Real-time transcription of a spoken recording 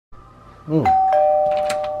Oh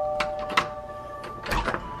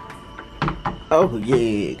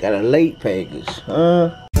yeah, got a late package,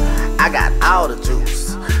 huh? I got all the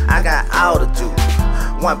juice. I got all the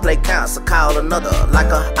juice. One play counts, so call another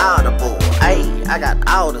like a audible. Ayy, I got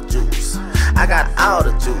all the juice. I got all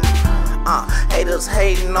the juice. Haters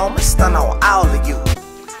hating on me, stun on all of you.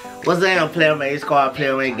 What's up, Player Made Squad,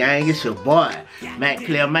 Player Made Gang? It's your boy, Mac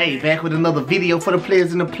Player Made, back with another video for the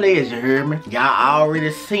players and the players, you heard me? Y'all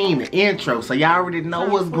already seen the intro, so y'all already know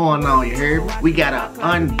what's going on, you heard me? We gotta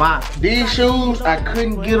unbox these shoes. I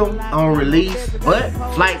couldn't get them on release, but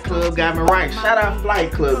Flight Club got me right. Shout out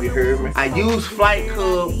Flight Club, you heard me? I use Flight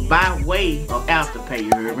Club by way of Afterpay,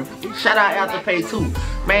 you heard me? Shout out Afterpay too.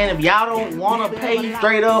 Man, if y'all don't wanna pay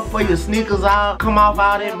straight up for your sneakers out, come off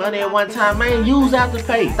all that money at one time, man, use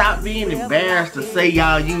Afterpay. Stop being embarrassed to say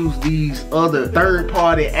y'all use these other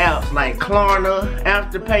third-party apps like Klarna,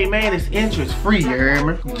 Afterpay. Man, it's interest free, you heard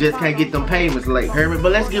me? You just can't get them payments late, you heard me?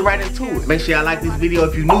 But let's get right into it. Make sure y'all like this video.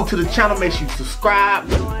 If you're new to the channel, make sure you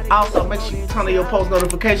subscribe. Also, make sure you turn on your post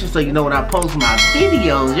notifications so you know when I post my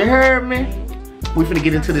videos, you heard me? We finna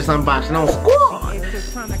get into this unboxing on Squad.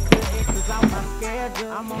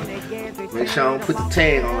 Make sure I don't put the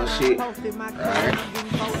tag on this shit. Alright.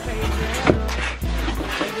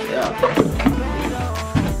 Yeah.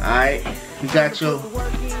 Alright. You got your,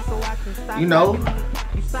 you know,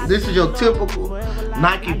 this is your typical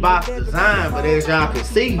Nike box design, but as y'all can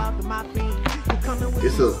see,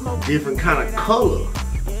 it's a different kind of color,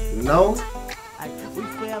 you know? I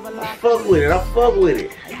fuck with it, I fuck with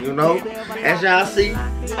it, you know? As y'all see,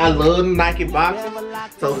 I love the Nike boxes,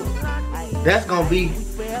 so that's gonna be,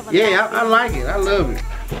 yeah, I like it, I love it.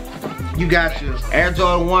 You got your Air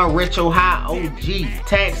Jordan 1 Retro High OG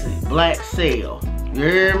Taxi Black Sail, you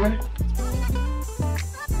hear me?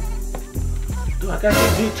 Dude, I got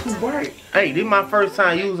this bit too bright. Hey, this is my first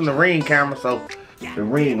time using the Ring camera, so the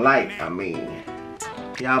Ring light, I mean,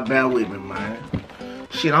 y'all bear with me, man.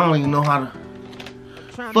 Shit, I don't even know how to.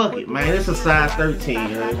 Fuck it, man. It's a size 13,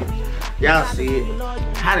 y'all see it.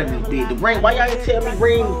 How did it be? The ring, why y'all tell me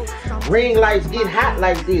ring lights get hot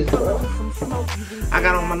like this, bro? I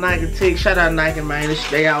got on my Nike Tech. Shout out Nike, man.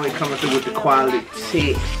 They always coming through with the quality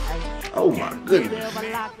tech. Oh my goodness.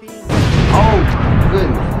 Oh my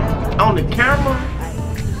goodness. On the camera,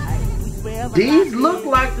 these look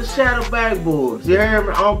like the Shadow backboards. You hear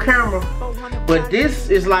me? On camera. But this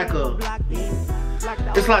is like a,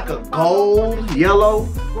 it's like a gold, yellow.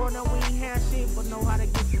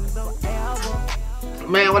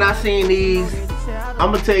 Man, when I seen these,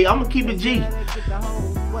 I'm gonna tell you, I'm gonna keep it G.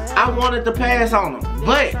 I wanted to pass on them,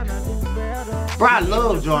 but bro, I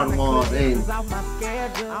love Jordan 1s, and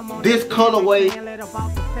this colorway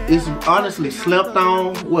is honestly slept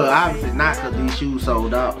on. Well, obviously not because these shoes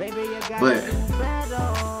sold out, but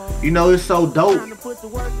you know, it's so dope.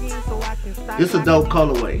 It's a dope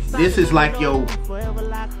colorway. This is like your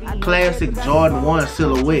classic Jordan 1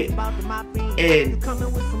 silhouette, and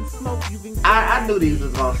I knew these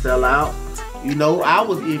was gonna sell out. You know, I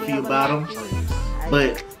was iffy about them,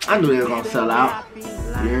 but I knew they were gonna sell out.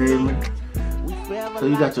 You hear me? So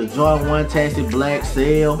you got your Jordan 1 Taxi Black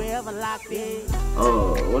Sail.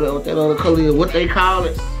 What that other color is? What they call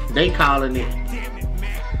it? They calling it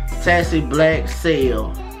Taxi Black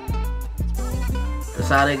Sail. That's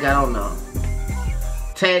how they got on now.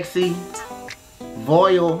 Taxi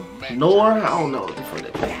Voyal Noir. I don't know what the fuck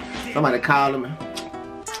that. Somebody calling me,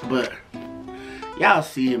 but y'all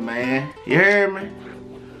see it, man. You hear me?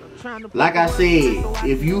 Like I said,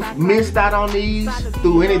 if you missed out on these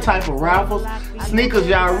through any type of raffles, sneakers,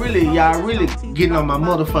 y'all really getting on my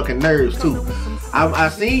motherfucking nerves too. I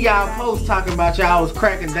seen y'all posts talking about y'all was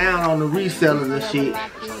cracking down on the resellers and shit.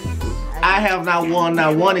 I have not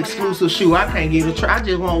one exclusive shoe. I can't get a try. I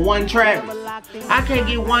just want one Travis. I can't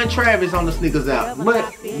get one Travis on the sneakers out, but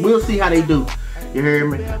we'll see how they do. You hear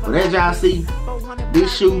me? But as y'all see,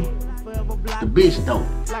 this shoe, the bitch dope.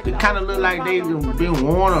 It kind of look like they've been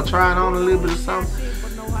worn or tried on a little bit of something,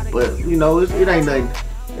 but you know, it ain't nothing.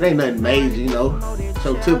 It ain't nothing major, you know.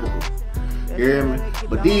 So typical. You hear me?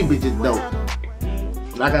 But these bitches dope.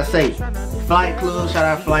 Like I say, Flight Club, shout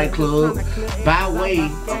out Flight Club, by way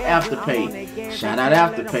of Afterpay. Shout out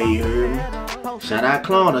Afterpay, you heard me? Shout out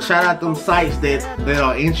Klarna, shout out them sites that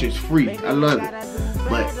are interest free. I love it.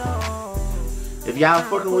 But if y'all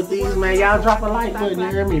fucking with these, man, y'all drop a like button, you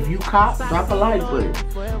hear me? If you cop, drop a like button.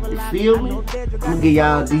 You feel me? I'm gonna give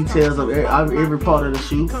y'all details of every part of the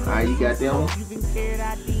shoe. Alright, you got that one.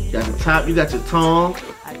 You got the top, you got your tongue.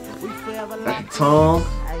 Got the tongue.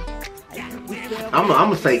 I'm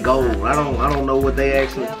gonna say gold. I don't know what they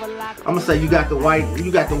actually. I'm gonna say you got the white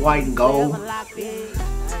and gold.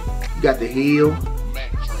 got the heel.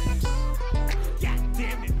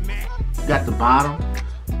 Got the bottom.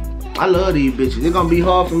 I love these bitches. It's gonna be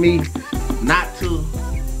hard for me not to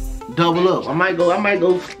double up. I might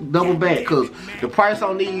go double back, cause the price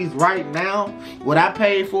on these right now, what I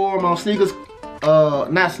paid for them on sneakers,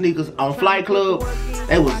 not sneakers, on Flight Club,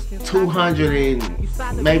 it was $200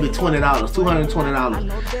 and maybe $20,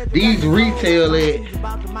 $220. These retail at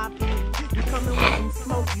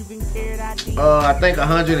I think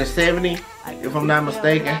 170, if I'm not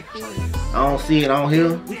mistaken. I don't see it on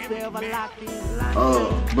here.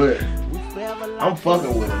 But I'm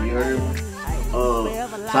fucking with them, you heard me?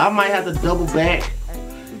 So I might have to double back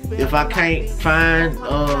if I can't find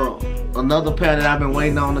another pair that I've been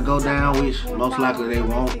waiting on to go down, which most likely they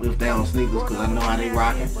won't if they on sneakers, because I know how they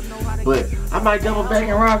rocking. But I might double back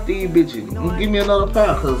and rock these bitches. Give me another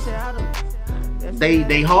pair, because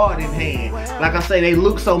they hard in hand. Like I say, they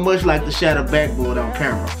look so much like the Shadow backboard on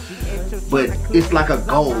camera, but it's like a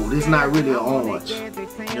gold. It's not really an orange. You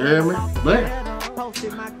hear me? But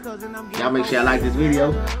y'all make sure y'all like this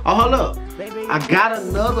video. Oh, hold up, I got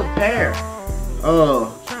another pair.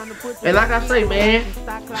 And like I say, man,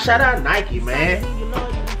 shout out Nike, man.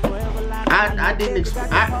 I didn't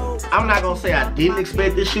expect. I'm not gonna say I didn't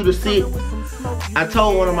expect this shoe to sit. I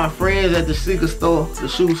told one of my friends at the sneaker store, the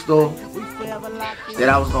shoe store, that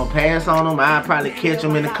I was gonna pass on them. I'd probably catch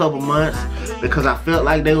them in a couple months because I felt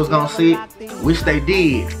like they was gonna sit, which they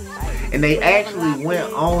did. And they actually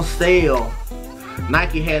went on sale.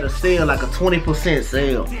 Nike had a sale, like a 20%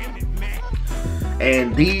 sale.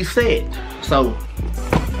 And these set. So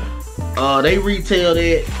they retailed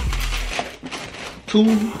at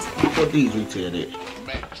what these retailed at?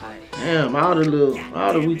 Damn, all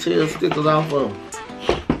the retail stickers off of them.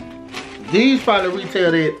 These probably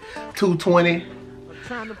retailed at $220.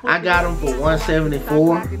 I got them for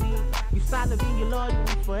 $174.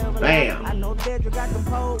 Bam.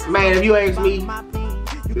 Man, if you ask me,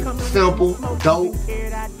 simple, dope.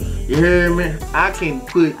 You hear me? I can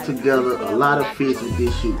put together a lot of fits with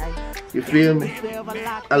this shoe. You feel me?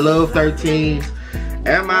 I love 13s.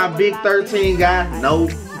 Am I a big 13 guy? No.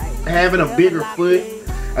 Having a bigger foot,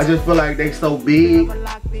 I just feel like they so big.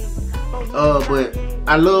 But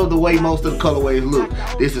I love the way most of the colorways look.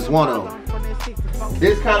 This is one of them.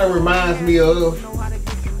 This kind of reminds me of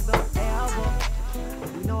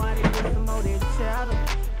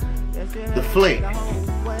the Flint.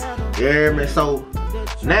 You hear me? So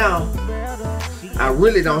now I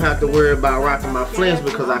really don't have to worry about rocking my Flints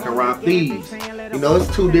because I can rock these. You know, it's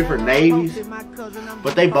two different navies,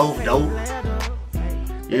 but they both dope.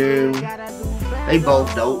 Yeah, they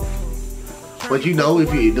both dope. But you know,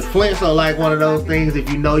 if you, the Flints are like one of those things, if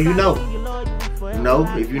you know, you know. You know,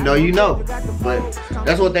 if you know, you know. But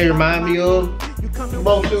that's what they remind me of.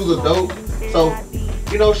 Both shoes are dope. So,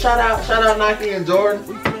 you know, shout out Nike and Jordan.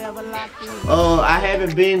 I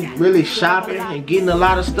haven't been really shopping and getting a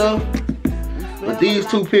lot of stuff, but these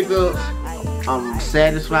two pickups, I'm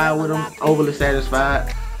satisfied with them, overly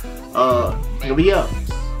satisfied. But yeah,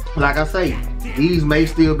 like I say, these may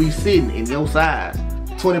still be sitting in your size.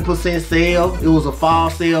 20% sale. It was a fall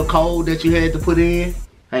sale code that you had to put in.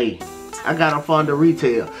 Hey, I got them for under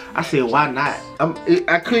retail. I said, why not?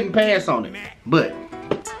 I couldn't pass on it. But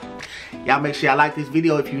y'all make sure y'all like this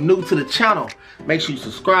video. If you're new to the channel, make sure you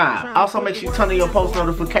subscribe. Also, make sure you turn on your post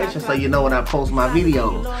notifications so you know when I post my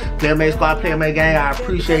videos. Player Made Squad, Player Made Gang, I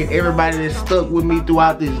appreciate everybody that stuck with me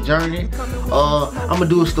throughout this journey. I'm going to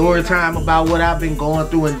do a story time about what I've been going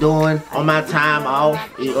through and doing on my time off,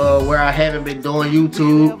 where I haven't been doing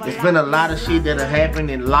YouTube. It's been a lot of shit that have happened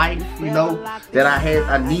in life, you know, that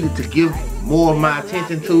I needed to give more of my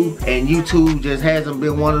attention to, and YouTube just hasn't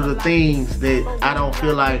been one of the things that I don't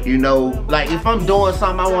feel like, you know, like if I'm doing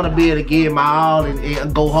something, I want to be able to give my all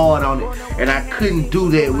and go hard on it, and I couldn't do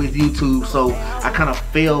that with YouTube, so I kind of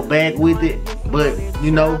fell back with it. But you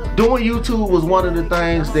know, doing YouTube was one of the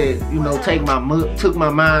things that, you know, took my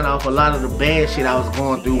mind off a lot of the bad shit I was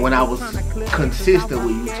going through when I was consistent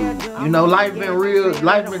with YouTube. You know, life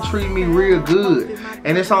been treating me real good,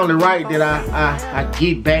 and it's only right that I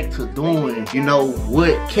get back to doing, you know,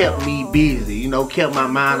 what kept me busy, you know, kept my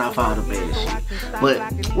mind off all the bad shit.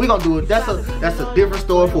 But we gonna do it. That's a different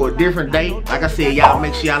story for a different day. Like I said, y'all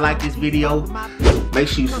make sure y'all like this video. Make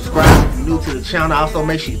sure you subscribe if you're new to the channel. Also,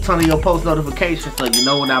 make sure you turn on your post notifications so you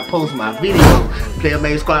know when I post my videos. Player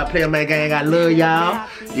Made Squad, Player Made Gang, I love y'all.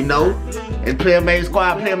 You know, and Player Made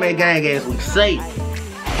Squad, Player Made Gang, as we say,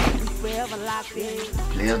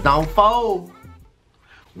 players don't fold.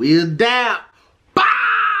 We'll down. Bow!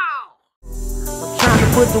 Trying to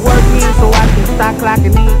put the work in so I can start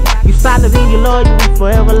clocking in. You solid in your love, you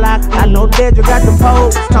forever locked. I know that you got them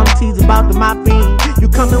poles. he's about to mop in. You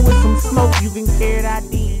coming with some smoke, you can carry that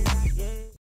ID.